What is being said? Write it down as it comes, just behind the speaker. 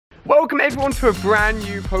Welcome everyone to a brand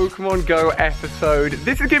new Pokemon Go episode.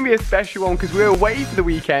 This is going to be a special one because we're away for the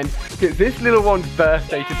weekend. It's this little one's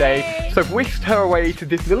birthday today. So I've whisked her away to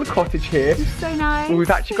this little cottage here. It's so nice. We've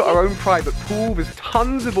actually got our own private pool. There's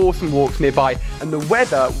tons of awesome walks nearby. And the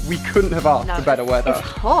weather, we couldn't have asked for better weather. It's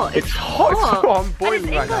hot. It's hot. So I'm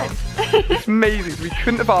boiling right now. It's amazing. So we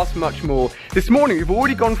couldn't have asked for much more. This morning we've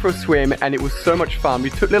already gone for a swim and it was so much fun.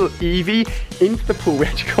 We took little Eevee into the pool. We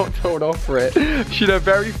actually got told off for it. She had her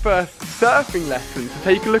very first surfing lesson. So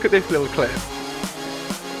take a look at this little clip.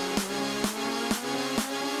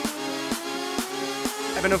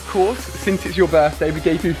 And of course, since it's your birthday, we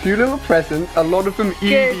gave you a few little presents, a lot of them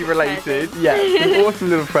Eevee related. Yeah, some awesome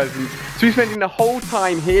little presents. So we're spending the whole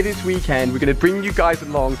time here this weekend. We're going to bring you guys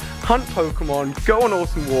along, hunt Pokemon, go on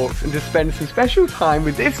awesome walks, and just spend some special time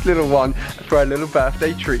with this little one for our little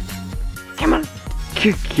birthday treat. Come on.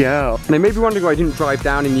 Good girl. Now, you may be wondering why I didn't drive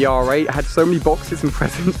down in the R8. I had so many boxes and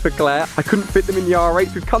presents for Claire. I couldn't fit them in the R8,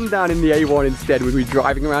 so we've come down in the A1 instead. We'll be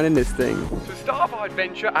driving around in this thing. So the start of our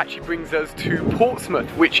adventure actually brings us to Portsmouth,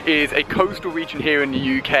 which is a coastal region here in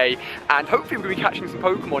the UK. And hopefully we're going to be catching some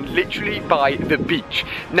Pokemon literally by the beach.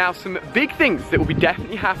 Now, some big things that will be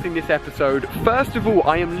definitely happening this episode. First of all,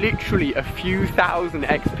 I am literally a few thousand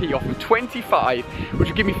XP off of 25, which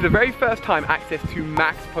will give me for the very first time access to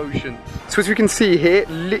max potions. So as we can see here,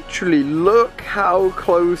 literally look how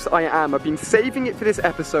close I am. I've been saving it for this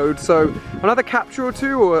episode, so another capture or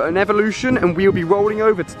two or an evolution and we'll be rolling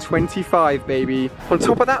over to 25, baby. On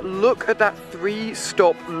top of that, look at that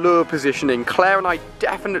 3-stop lure positioning. Claire and I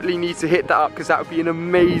definitely need to hit that up because that would be an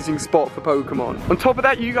amazing spot for Pokemon. On top of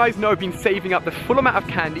that, you guys know I've been saving up the full amount of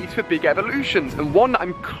candies for big evolutions, and one that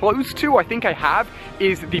I'm close to, I think I have,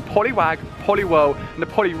 is the Poliwag, Poliwhirl, and the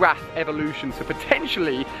Poliwrath evolution. So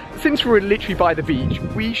potentially, since we're literally by the beach,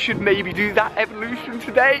 we should maybe do that evolution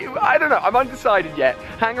today. I don't know, I'm undecided yet.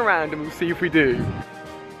 Hang around and we'll see if we do.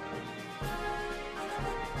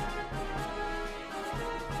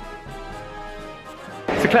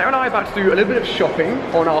 So Claire and I are about to do a little bit of shopping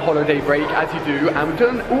on our holiday break, as you do, and we've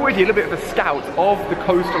done already a little bit of a scout of the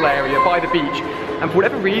coastal area by the beach, and for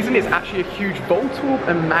whatever reason it's actually a huge Voltorb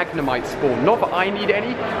and Magnemite spawn. Not that I need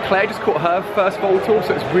any, Claire just caught her first Voltorb,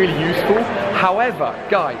 so it's really useful. However,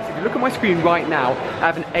 guys, if you look at my screen right now, I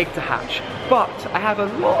have an egg to hatch, but I have a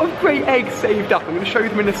lot of great eggs saved up. I'm going to show you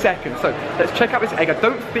them in a second. So let's check out this egg. I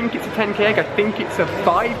don't think it's a 10k egg, I think it's a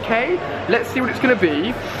 5k. Let's see what it's going to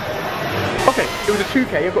be. Okay, it was a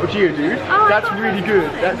 2k, I've got a Geodude. Oh, that's really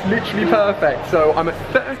good. That's literally perfect. So I'm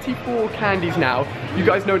at 34 candies now. You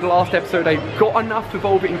guys know the last episode I got enough to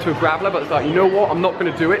evolve it into a Graveler, but it's like, you know what, I'm not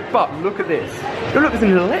going to do it. But look at this. Oh, look, there's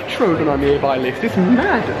an Electrode on our nearby list. It's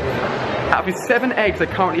mad. Out of his 7 eggs I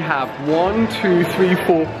currently have, 1, 2, 3,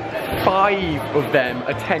 4, 5 of them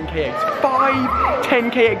are 10k eggs. 5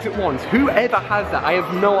 10k eggs at once. Whoever has that, I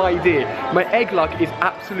have no idea. My egg luck is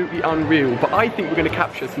absolutely unreal, but I think we're going to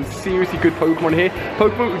capture some seriously good Pokemon here.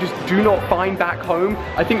 Pokemon we just do not find back home.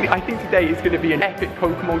 I think today is going to be an epic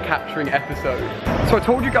Pokemon capturing episode. So I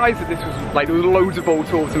told you guys that this was like, there was loads of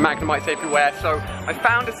Voltorbs and Magnemites everywhere, so I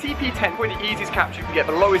found a CP 10, probably the easiest capture you can get,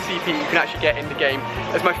 the lowest CP you can actually get in the game.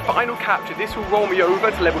 As my final capture, this will roll me over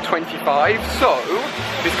to level 25, so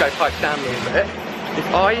this guy pipes down a little bit. If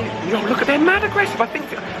I, look at, they're mad aggressive. I think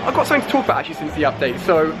I've got something to talk about actually since the update.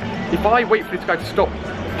 So if I wait for this guy to stop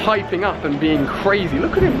piping up and being crazy,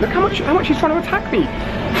 look at him, look how much he's trying to attack me.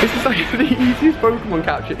 This is like the easiest Pokemon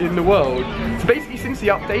capture in the world. So basically since the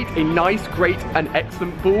update, a nice, great and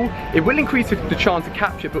excellent ball, it will increase the chance of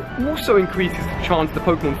capture, but also increases the chance of the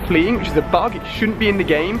Pokemon fleeing, which is a bug. It shouldn't be in the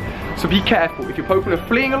game, so be careful. If your Pokemon are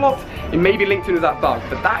fleeing a lot, it may be linked into that bug,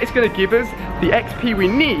 but that is going to give us the XP we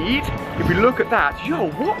need. If we look at that, yo,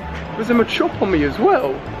 what? There's a Machop on me as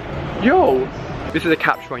well. Yo, this is a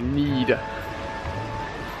capture I need.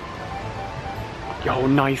 Yo,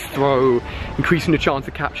 nice throw. Increasing the chance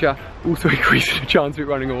of capture, also increasing the chance of it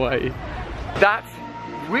running away. That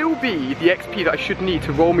will be the XP that I should need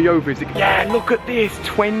to roll me over. Yeah, look at this,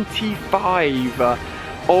 25.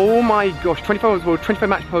 Oh my gosh, 25 as well, 25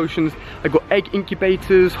 match potions. I got egg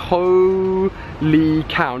incubators, holy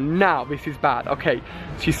cow. Now this is bad. Okay,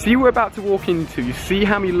 so you see what we're about to walk into, you see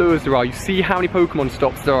how many lures there are, you see how many Pokemon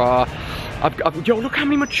stops there are. Yo, look how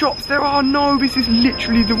many Machops there are. No, this is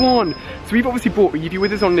literally the one. So we've obviously brought Eevee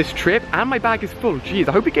with us on this trip, and my bag is full. Jeez,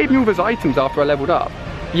 I hope it gave me all those items after I leveled up.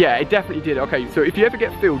 Yeah, it definitely did. Okay, so if you ever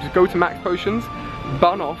get filled, just go to max potions,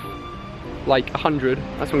 burn off like 100.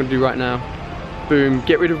 That's what I'm gonna do right now. Boom,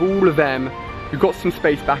 get rid of all of them. We've got some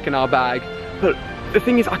space back in our bag. But the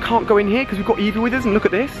thing is, I can't go in here because we've got Eevee with us, and look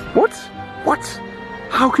at this. What? What?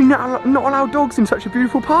 How can you not allow dogs in such a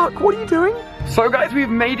beautiful park? What are you doing? So guys, we've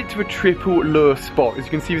made it to a triple lure spot. As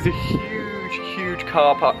you can see, there's a huge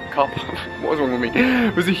car park. What was wrong with me?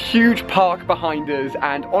 There's a huge park behind us,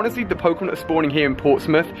 and honestly, the Pokemon that are spawning here in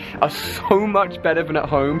Portsmouth are so much better than at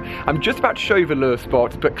home. I'm just about to show you the lure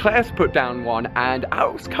spots, but Claire's put down one, and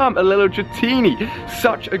out's come a little Dratini.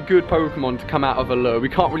 Such a good Pokemon to come out of a lure. We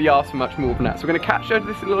can't really ask for much more than that. So we're gonna catch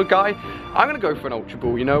this little guy. I'm gonna go for an Ultra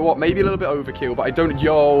Ball. You know what? Maybe a little bit overkill, but I don't.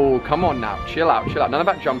 Yo, come on now, chill out, chill out. None of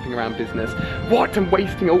that jumping around business. What? I'm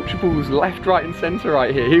wasting Ultra Balls left, right, and center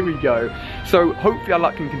right here. Here we go. So hopefully our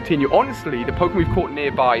luck can continue. Honestly, the Pokemon we've caught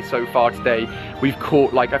nearby so far today, we've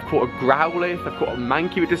caught, like, I've caught a Growlithe, I've caught a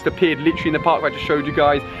Mankey that just appeared literally in the park where I just showed you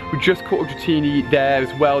guys. We just caught a Dratini there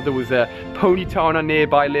as well. There was a Ponyta on our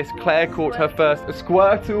nearby list. Claire caught her first a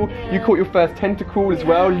Squirtle. You caught your first Tentacool as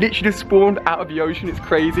well. Literally just spawned out of the ocean. It's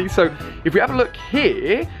crazy. So if we have a look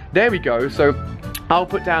here, there we go. So I'll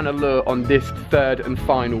put down a lure on this third and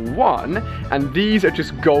final one, and these are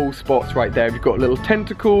just goal spots right there. We've got a little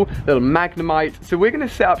Tentacool, little Magnemite, so we're gonna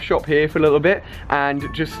set up shop here for a little bit and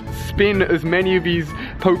just spin as many of these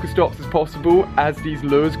Pokestops as possible as these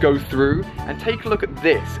lures go through. And take a look at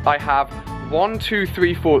this. I have 1, 2,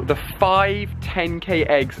 3, 4, the 5 10K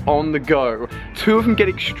eggs on the go. 2 of them get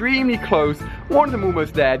extremely close, 1 of them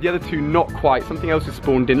almost there, the other 2 not quite. Something else has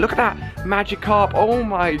spawned in. Look at that Magikarp. Oh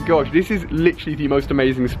my gosh, this is literally the most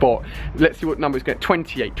amazing spot. Let's see what number it's going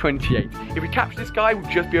to. 28. If we capture this guy,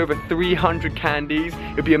 we'll just be over 300 candies.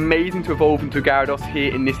 It would be amazing to evolve into a Gyarados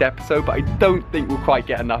here in this episode, but I don't think we'll quite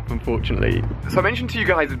get enough, unfortunately. So I mentioned to you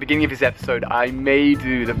guys at the beginning of this episode, I may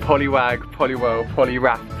do the Poliwag, Poliwhirl,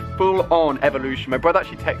 Poliwrath full-on evolution. My brother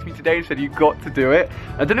actually texted me today and said, you've got to do it.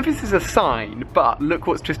 I don't know if this is a sign, but look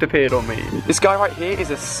what's just appeared on me. This guy right here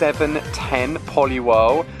is a 710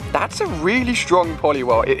 Poliwhirl. That's a really strong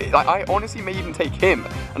Poliwhirl. I honestly may even take him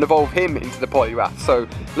and evolve him into the Poliwrath. So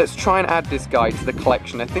let's try and add this guy to the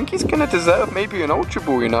collection. I think he's gonna deserve maybe an Ultra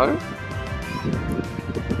Ball, you know?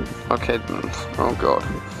 Okay, oh god.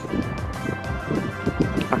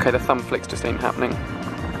 Okay, the thumb flicks just ain't happening.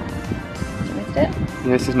 It? Yeah,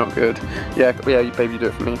 this is not good. Yeah, baby, do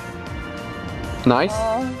it for me. Nice.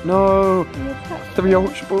 Oh. No. 3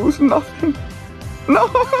 Ultra Balls, nothing. No.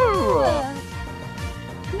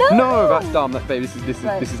 No. No, that's dumb. That baby, this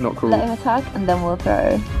is not cool. Let him attack, and then we'll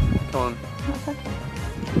throw. Come on.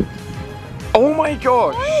 Oh my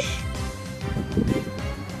gosh.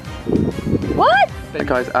 What? That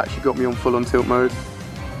guy's actually got me on full-on tilt mode.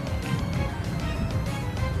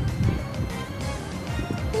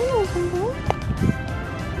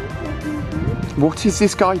 What is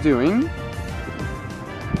this guy doing?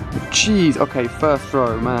 Jeez, okay, first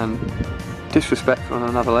throw, man. Disrespectful on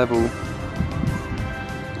another level.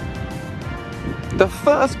 The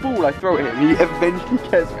first ball I throw at him, he eventually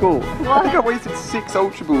gets caught. What? I think I wasted 6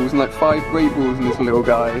 Ultra Balls and like 5 Great Balls in this little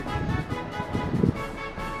guy.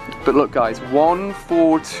 But look guys, 1,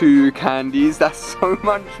 4, 2 candies, that's so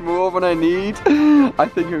much more than I need. I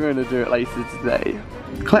think I'm going to do it later today.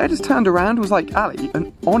 Claire just turned around and was like, Ali,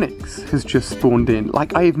 an Onyx has just spawned in.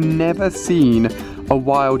 Like, I've never seen a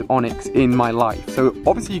wild Onyx in my life. So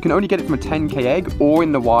obviously you can only get it from a 10K egg or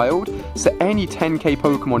in the wild. So any 10K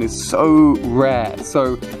Pokemon is so rare.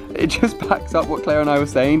 So it just backs up what Claire and I were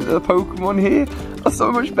saying, that the Pokemon here are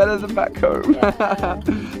so much better than back home. Yeah.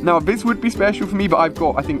 Now this would be special for me, but I've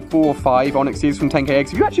got, I think, 4 or 5 Onyxes from 10K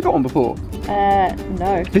eggs. Have you actually got one before?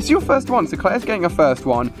 No. This is your first one, so Claire's getting her first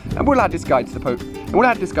one, and we'll add this guy to the and we'll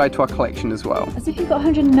add this guy to our collection as well. As if you've got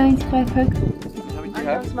 195 Pokemon. How many do you And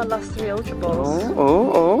have? those are my last 3 Ultra Balls.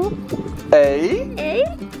 Oh.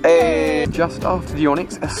 Just after the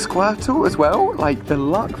Onyx, a Squirtle as well. Like, the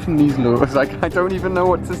luck from these lures, like, I don't even know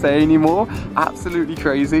what to say anymore. Absolutely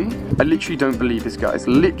crazy. I literally don't believe this, guys.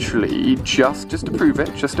 Literally, just to prove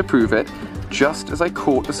it, just as I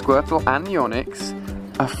caught the Squirtle and the Onyx,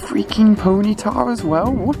 a freaking Ponyta as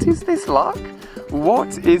well. What is this luck?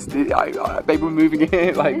 What is this? Baby, we're moving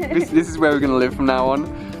here. Like, this is where we're gonna live from now on.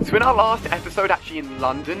 So in our last episode, actually in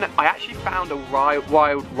London, I actually found a wild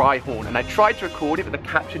Rhyhorn, and I tried to record it, but the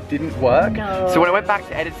capture didn't work. No. So when I went back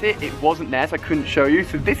to edit it, it wasn't there, so I couldn't show you.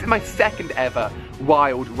 So this is my second ever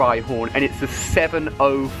wild Rhyhorn, and it's a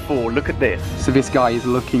 704. Look at this. So this guy is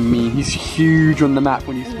looking mean. He's huge on the map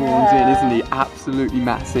when he spawns in, isn't he? Absolutely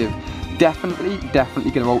massive. Definitely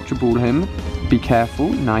gonna Ultra Ball him. Be careful.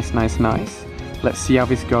 Nice. Let's see how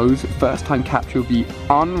this goes. First time capture will be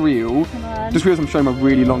unreal. Just realised I'm showing my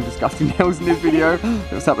really long, disgusting nails in this video.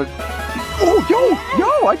 Let's have a... Oh,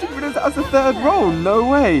 yo! I didn't realise that was the third roll. No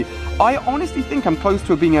way. I honestly think I'm close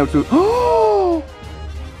to being able to... Oh!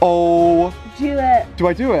 Do it. Do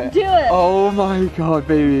I do it? Do it. Oh my god,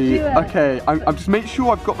 baby. Do it. Okay, I'm just make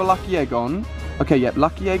sure I've got the lucky egg on. Okay, yep,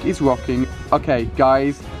 lucky egg is rocking. Okay,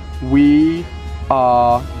 guys, we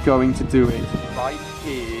are going to do it right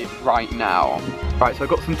here, right now. Right, so I've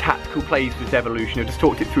got some tactical plays for this evolution. I've just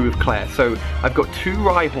talked it through with Claire. So I've got 2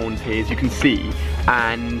 Rhyhorns here, as you can see,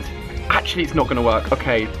 and actually it's not going to work.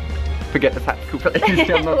 Okay, forget the tactical plays.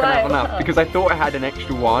 I'm not going to have enough because I thought I had an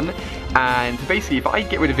extra one. And basically, if I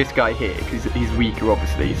get rid of this guy here, because he's weaker,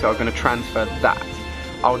 obviously, so I'm going to transfer that.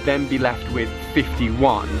 I'll then be left with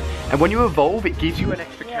 51. And when you evolve, it gives you an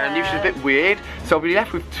extra candy, which is a bit weird. So I'll be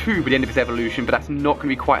left with 2 by the end of this evolution, but that's not going to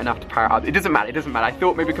be quite enough to power it up. It doesn't matter, it doesn't matter. I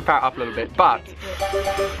thought maybe we could power it up a little bit, but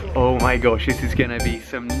oh my gosh, this is going to be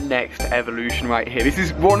some next evolution right here. This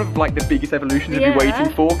is one of like the biggest evolutions I've been waiting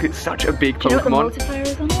for, because it's such a big Pokemon. Do you know what the multiplier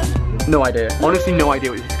is on it? No idea. Honestly, no idea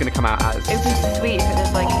what this is going to come out as. It would be sweet if it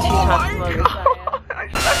was like 2 times multiplier.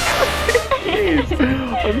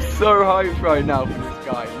 I'm so hyped right now for this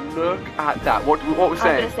guy. Look at that. What was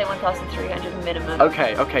saying? I'm gonna say 1,300 minimum.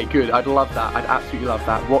 Okay, okay, good. I'd love that. I'd absolutely love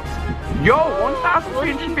that. What? Yo,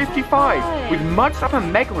 1,355 with Mud Slap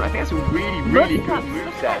and Mega One. I think that's a really, really good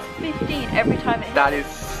moveset. 15 every time it hits. That is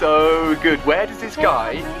so good. Where does this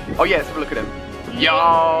guy? Oh yeah, let's have a look at him.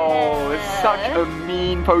 Yo, it's such a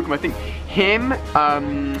mean Pokemon. I think him.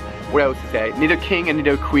 What else is there? Nidoking and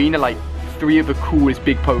Nidoqueen are like 3 of the coolest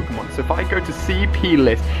big Pokemon. So if I go to CP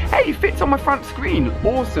list, hey, he fits on my front screen.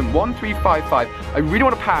 Awesome, 1355. I really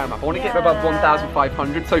want to power him up. I want to get him above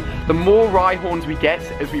 1,500. So the more Rhyhorns we get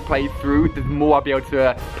as we play through, the more I'll be able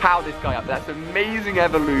to power this guy up. That's amazing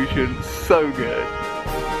evolution. So good.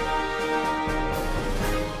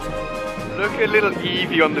 Look at little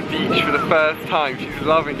Eevee on the beach for the first time. She's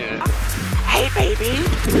loving it. Hey, baby.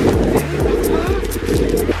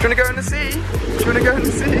 Do you want to go in the sea? Do you want to go in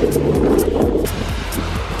the sea?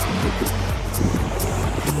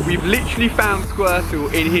 We've literally found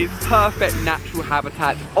Squirtle in his perfect natural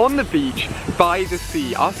habitat on the beach by the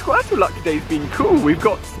sea. Our Squirtle luck today's been cool. We've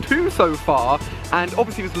got 2 so far, and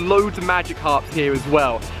obviously there's loads of magic harps here as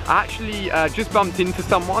well. I actually just bumped into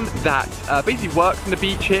someone that basically works on the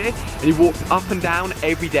beach here, and he walks up and down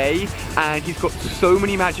every day, and he's got so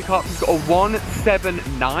many magic harps. He's got a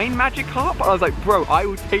 179 magic harp. I was like, bro, I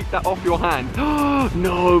will take that off your hand.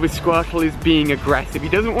 No, the Squirtle is being aggressive. He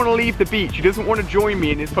doesn't want to leave the beach. He doesn't want to join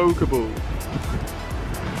me in his Pokeball.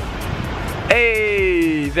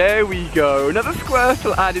 Hey, there we go. Another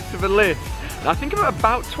Squirtle added to the list. I think I'm at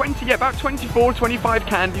about 20, yeah, about 24, 25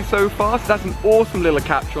 candies so far, so that's an awesome little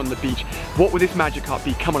capture on the beach. What would this magic heart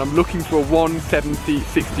be? Come on, I'm looking for a 170,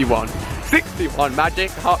 61. 61 magic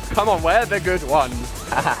heart, come on, where are the good ones?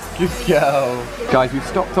 Good go. Guys, we've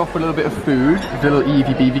stopped off with a little bit of food, with little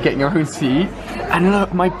Eevee Beevee getting her own seed. And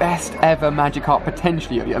look, my best ever magic heart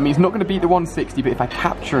potentially. I mean, it's not going to beat the 160, but if I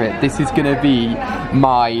capture it, this is going to be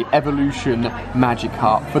my evolution magic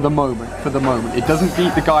heart for the moment, It doesn't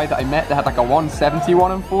beat the guy that I met that had like a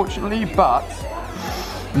 171, unfortunately, but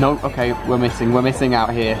no, okay, we're missing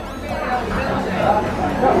out here.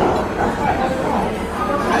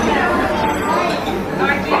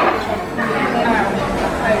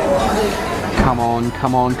 Come on,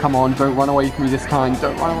 come on, come on, don't run away from me this time,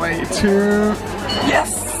 don't run away. 2,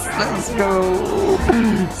 yes, let's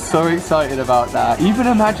go. So excited about that. Even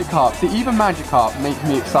a Magikarp, see, even Magikarp makes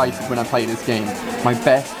me excited when I play this game. My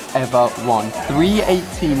best ever one.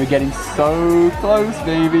 318, we're getting so close,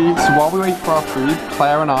 baby. So while we wait for our food,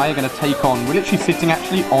 Claire and I are gonna take on, we're literally sitting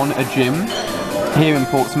actually on a gym here in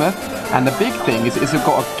Portsmouth. And the big thing is it's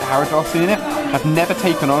got a Gyarados in it. I've never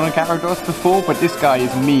taken on a Gyarados before, but this guy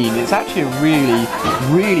is mean. It's actually a really,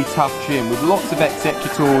 really tough gym with lots of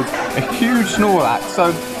Executors, a huge Snorlax. So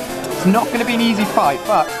it's not going to be an easy fight,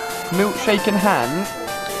 but milkshake in hand,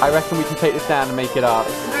 I reckon we can take this down and make it up.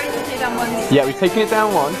 Yeah, we've taken it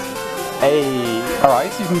down once. Hey.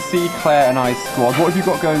 Alright, so you can see Claire and I's squad. What have you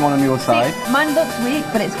got going on your side? Mine looks weak,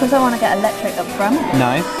 but it's because I want to get electric up front.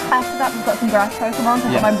 Nice. After that, we've got some grass Pokemon. So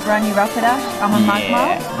I've got my brand new Rapidash. I'm on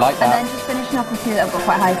Magmar. Like that. And then just finishing off with 2 that have got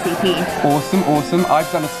quite high CP. Awesome, awesome.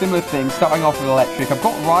 I've done a similar thing, starting off with electric. I've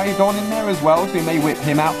got Rhydon in there as well, so we may whip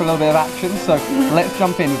him out for a little bit of action. So let's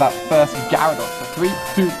jump in with that first Gyarados. So 3,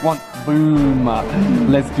 2, 1, boom.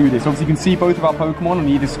 Let's do this. Obviously, you can see both of our Pokemon on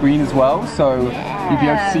either screen as well, so you'll be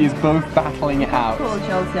able to see us both battling it out. Cool,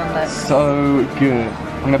 Jolty on that. So good.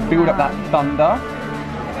 I'm going to build up that Thunder.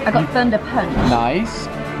 I got Thunder Punch. Nice.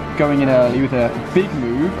 Going in early with a big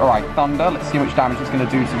move. Alright, Thunder. Let's see how much damage it's going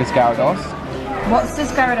to do to this Gyarados. What's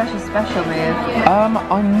this Gyaradosh's special move?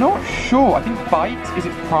 I'm not sure. I think Bite is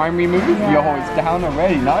its primary move. Yeah. Yo, it's down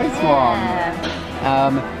already. Nice one.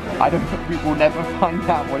 I don't think we will never find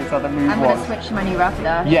out what his other move was. I'm going to switch to my new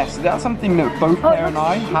Rapidash. Yes, that's something that both Claire and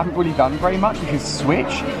I haven't really done very much, which is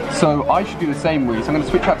switch. So I should do the same way. So I'm going to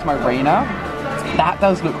switch out to my Reina. That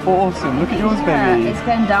does look awesome. Look at yours, baby. It's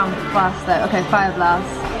going down fast though. Okay, Fire Blast.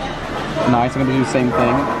 Nice, I'm going to do the same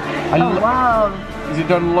thing. Oh, wow. Has it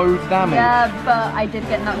done loads of damage? Yeah, but I did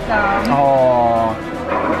get knocked down. Oh,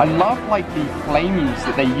 I love like the flamies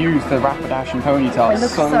that they use, the Rapidash and Ponyta. It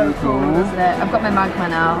looks so cool, doesn't it? I've got my Magma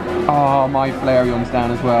now. Oh, my Flareon's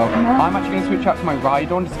down as well. I'm actually going to switch out to my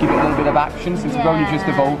Rhydon just to give it a little bit of action since we've only just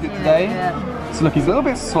evolved it today. So look, he's a little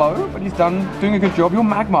bit slow, but he's doing a good job. Your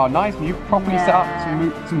Magmar, nice. You've properly set up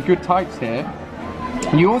some good types here.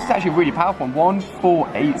 And yours is actually really powerful. 1, 4,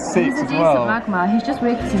 8, 6 as well. He's a decent Magma. He's just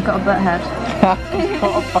weird because he's got a butt head. He's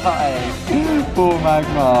got a butt head. Poor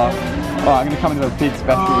Magmar. Oh, I'm going to come into a big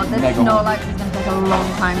special Mega Snorlax is going to take a long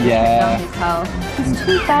time to get down his health. It's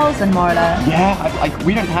 2,000 more or less. Yeah,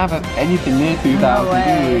 we don't have anything near 2,000, no do we?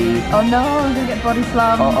 Oh no, I'm going to get body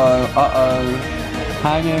slammed. Uh-oh.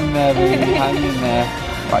 Hang in there, baby, hang in there.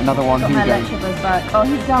 Right, another one. Got my Electabuzz back. Oh,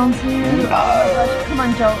 he's down too. No. Oh my gosh, come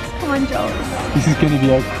on, Jolts. Come on, Jolts. This is going to be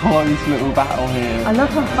a close little battle here. I love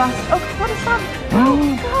how fast. Oh, body slam. Go.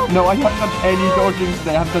 No, I haven't done any dodging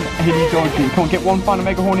today. I haven't done any dodging. Come on, get one final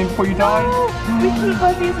Mega Horn in before you die. No, we keep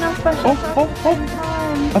both using our special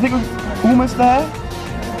I think we're almost there.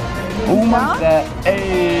 Almost there.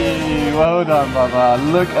 Hey, well done, brother.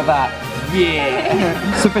 Look at that.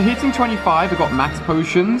 Yeah. So for hitting 25, I got max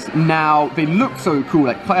potions. Now, they look so cool.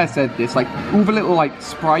 Like Claire said this, like all the little like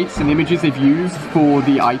sprites and images they've used for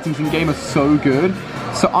the items in game are so good.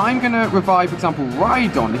 So I'm gonna revive, for example,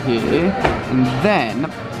 Rhydon here, and then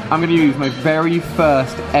I'm gonna use my very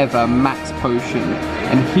first ever max potion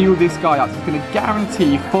and heal this guy up. So it's gonna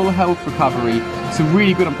guarantee full health recovery. So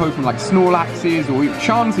really good on Pokemon like Snorlaxes or even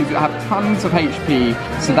Chanseys that have tons of HP.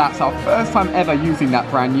 So that's our first time ever using that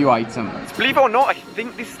brand new item. So believe it or not, I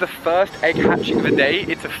think this is the first egg hatching of the day.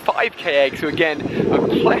 It's a 5k egg, so again, a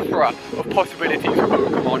plethora of possibilities for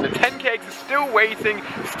Pokemon. The 10k eggs are still waiting,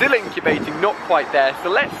 still incubating, not quite there. So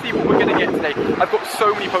let's see what we're gonna get today. I've got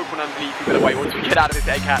so many Pokemon underneath me, by the way, once we get out of this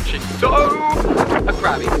egg hatching. So, a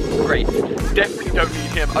Krabby, great. Definitely don't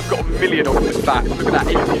need him. I've got a million of this back. Look at that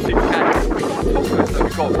 86 candy. So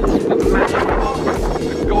we've got the Magikarp,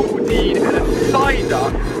 the Goldeen, and a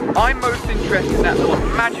Psyduck. I'm most interested in that little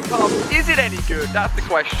Magikarp. Is it any good? That's the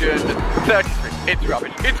question. 33. It's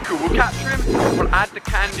rubbish. It's cool. We'll capture him. We'll add the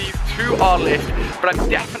candies to our list. But I've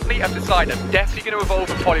definitely decided I'm definitely going to evolve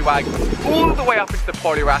a Poliwag all the way up into the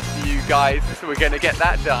Poliwrath for you guys. So we're going to get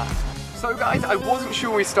that done. So guys, I wasn't sure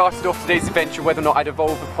when we started off today's adventure whether or not I'd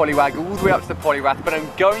evolve the Poliwag all the way up to the Poliwrath, but I'm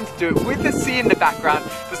going to do it with the sea in the background.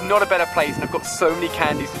 There's not a better place, and I've got so many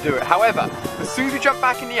candies to do it. However, as soon as we jump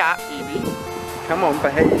back in the app, Eevee, come on,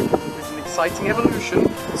 behave. This is an exciting evolution.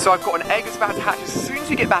 So I've got an egg that's about to hatch. As soon as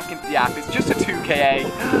we get back into the app, it's just a 2k egg.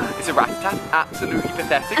 It's a Rattata, absolutely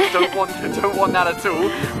pathetic. Don't want that at all.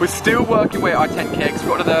 We're still working away at our 10k eggs.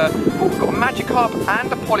 We've got a Magikarp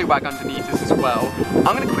and a Poliwag underneath us as well.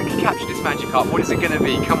 I'm going to quickly capture this Magikarp. What is it going to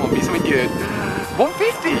be? Come on, be something good.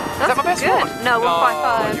 150! Is that my best one? No, 155.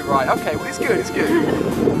 Oh, you're right. Okay, well it's good, it's good.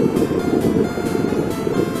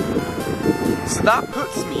 So that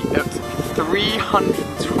puts me at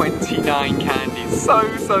 329 candies. So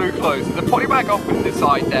close. The Poliwag off in the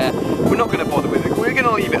side there. We're not going to bother with it. We're going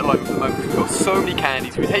to leave it alone for the moment. We've got so many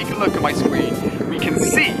candies. If we take a look at my screen, we can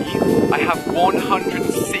see I have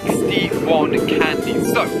 161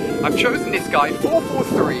 candies. So I've chosen this guy,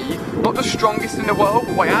 443. Not the strongest in the world,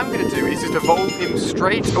 but what I am going to do is just evolve him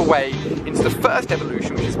straight away into the first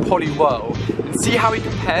evolution, which is Poliwhirl, and see how he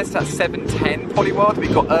compares to that 710 Poliwhirl that we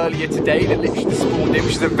got earlier today that literally spawned in,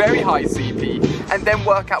 which is a very high CP, and then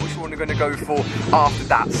work out which one we're going to go for after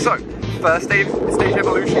that. So, first stage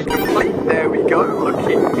evolution complete. There we go.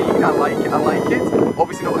 Looking mean. I like it. I like it.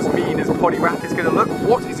 Obviously not as mean as Poliwrath is going to look.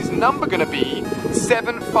 What is his number going to be?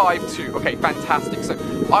 752. Okay, fantastic. So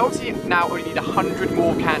I obviously now only need 100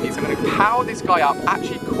 more candies. I'm going to power this guy up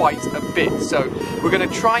actually quite a bit. So we're going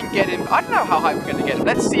to try and get him. I don't know how high we're going to get him.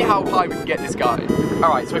 Let's see how high we can get this guy.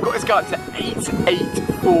 Alright, so I've got this guy up to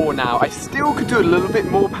 884 now. I still could do a little bit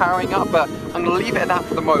more powering up, but I'm going to leave it at that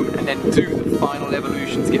for the moment and then do the final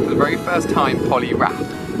evolution to get for the very first time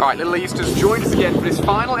Poliwrath. Alright, little Easter's joined us again for this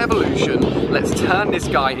final evolution. Let's turn this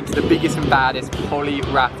guy into the biggest and baddest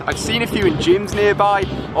Poliwrath. I've seen a few in gyms nearby.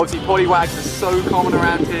 Obviously Poliwags are so common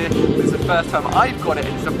around here. This is the first time I've got it,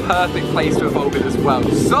 and it's a perfect place to evolve it as well.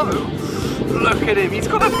 So, Look at him, he's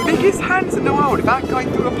got the biggest hands in the world. If that guy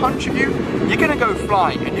threw a punch at you, you're gonna go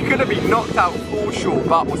flying and you're gonna be knocked out for sure.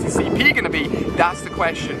 But what's the CP gonna be? That's the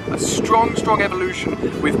question. A strong evolution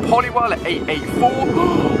with Poliwhirl at 884,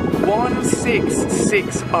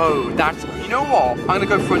 1660. That's, you know what? I'm gonna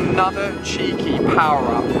go for another cheeky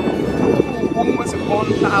power up. Almost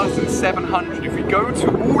 1,700. If we go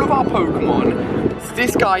to all of our Pokemon,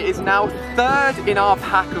 this guy is now 3rd in our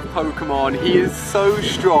pack of Pokemon. He is so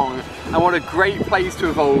strong. And what a great place to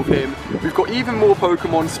evolve him. We've got even more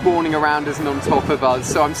Pokemon spawning around us and on top of us,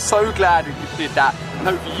 so I'm so glad we did that. And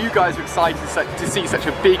hopefully you guys are excited to see such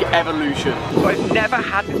a big evolution. So I've never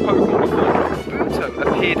had this Pokemon before. Kabuto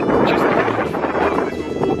appeared just as we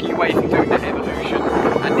were walking away from doing the evolution.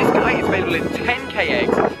 And this guy is available in 10k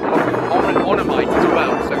eggs, along with Onomite as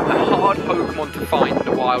well, so a hard Pokemon to find in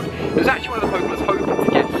the wild. It was actually one of the Pokemon I was hoping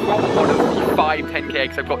to get from one of the 5 10k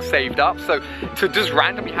eggs I've got saved up, so to just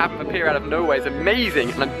randomly have him appear out of nowhere is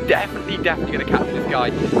amazing, and I'm definitely going to capture this guy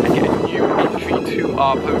and get a new entry to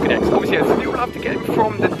our Pokedex. Obviously I still have to get him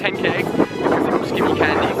from the 10k eggs because he will give me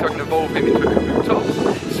candy so I can evolve him into a Kabuto.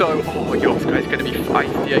 So, oh, yo, this guy's going to be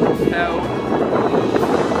feisty, I can tell.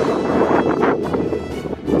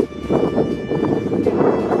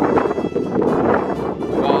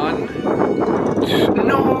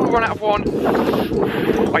 Run out of one.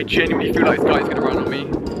 I genuinely feel like this guy's gonna run on me.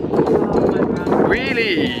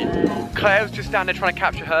 Really? Claire was just down there trying to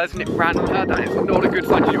capture hers and it ran on her. That is not a good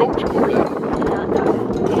sign. Did you Ultra Ball her?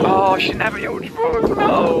 Oh, she never Ultra Balls.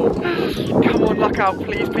 No. Come on, luck out.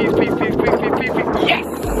 Please, please, please, please, please, please, please, please. Yes!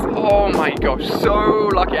 Oh my gosh, so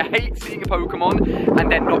lucky. I hate seeing a Pokemon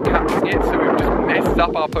and then not capturing it, so we've just messed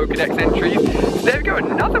up our Pokedex entries. So there we go,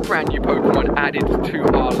 another brand new Pokemon added to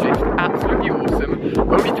our list. Absolutely awesome.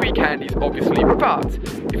 Only 3 candies, obviously, but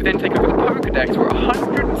if you then take a look at the Pokedex, we're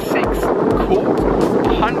 106 caught,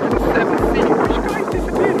 107 seen. Which guys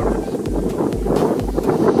disappeared on us?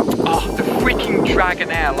 Oh, the freaking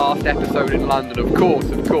Dragonair last episode in London, of course.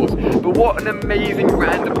 But what an amazing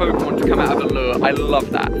random Pokemon to come out of a lure. I love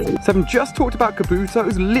that. So I've just talked about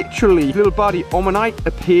Kabuto's. Literally, little buddy Omanite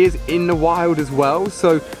appears in the wild as well.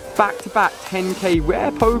 So back-to-back 10k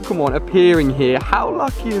rare Pokemon appearing here. How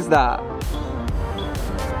lucky is that?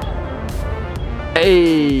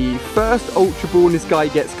 Hey, first Ultra Ball and this guy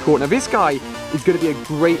gets caught. Now this guy is going to be a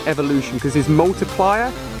great evolution because his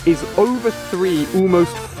multiplier is over 3,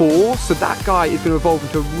 almost 4. So that guy is going to evolve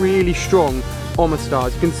into a really strong Omastar.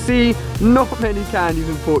 As you can see, not many candies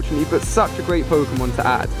unfortunately, but such a great Pokemon to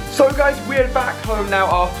add. So guys, we're back home now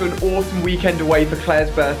after an awesome weekend away for Claire's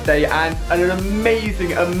birthday and an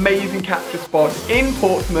amazing capture spot in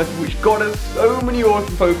Portsmouth which got us so many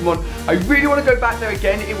awesome Pokemon. I really want to go back there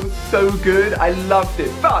again. It was so good. I loved it.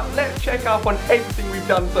 But let's check up on everything we've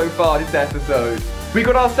done so far this episode. We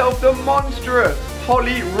got ourselves the monstrous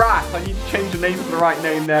Poliwrath. I need to change the name to the right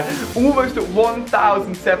name there. Almost at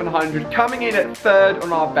 1,700, coming in at 3rd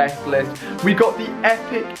on our best list. We got the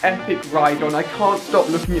epic Rhydon. I can't stop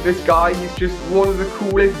looking at this guy. He's just one of the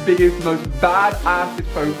coolest, biggest, most badassest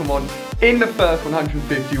Pokemon in the first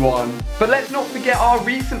 151. But let's not forget our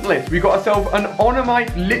recent list. We got ourselves an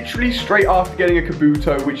Onomite literally straight after getting a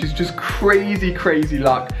Kabuto, which is just crazy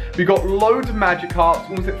luck. We got loads of Magic Hearts,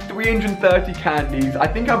 almost at 330 candies. I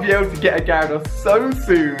think I'll be able to get a Gyarados so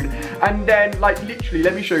soon. And then, like, literally,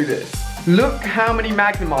 let me show you this. Look how many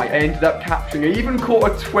Magnemite I ended up capturing. I even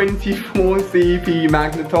caught a 24 CP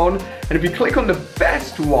Magneton. And if you click on the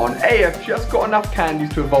best one, hey, I've just got enough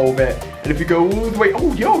candies to evolve it. And if you go all the way,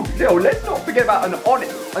 oh, yo, let's not forget about an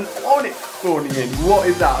Onix spawning in. What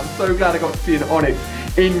is that? I'm so glad I got to see an Onix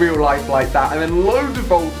in real life like that. And then loads of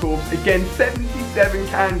Voltorbs, again, 77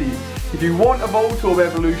 candies. If you want a Voltorb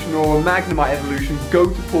evolution or a Magnemite evolution, go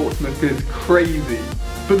to Portsmouth because it's crazy.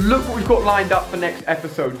 But look what we've got lined up for next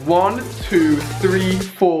episode. 1, 2, 3,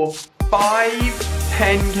 4, 5,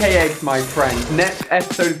 10k eggs, my friends. Next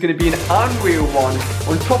episode is going to be an unreal one.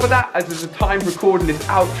 On top of that, as of the time recording this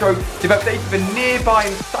outro, they've updated the nearby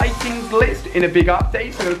and sightings list in a big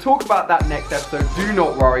update. So I'm going to talk about that next episode, do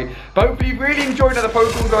not worry. But hopefully you've really enjoyed another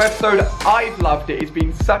Pokemon Go episode. I've loved it. It's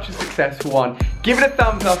been such a successful one. Give it a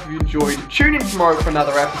thumbs up if you enjoyed. Tune in tomorrow for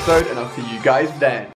another episode, and I'll see you guys then.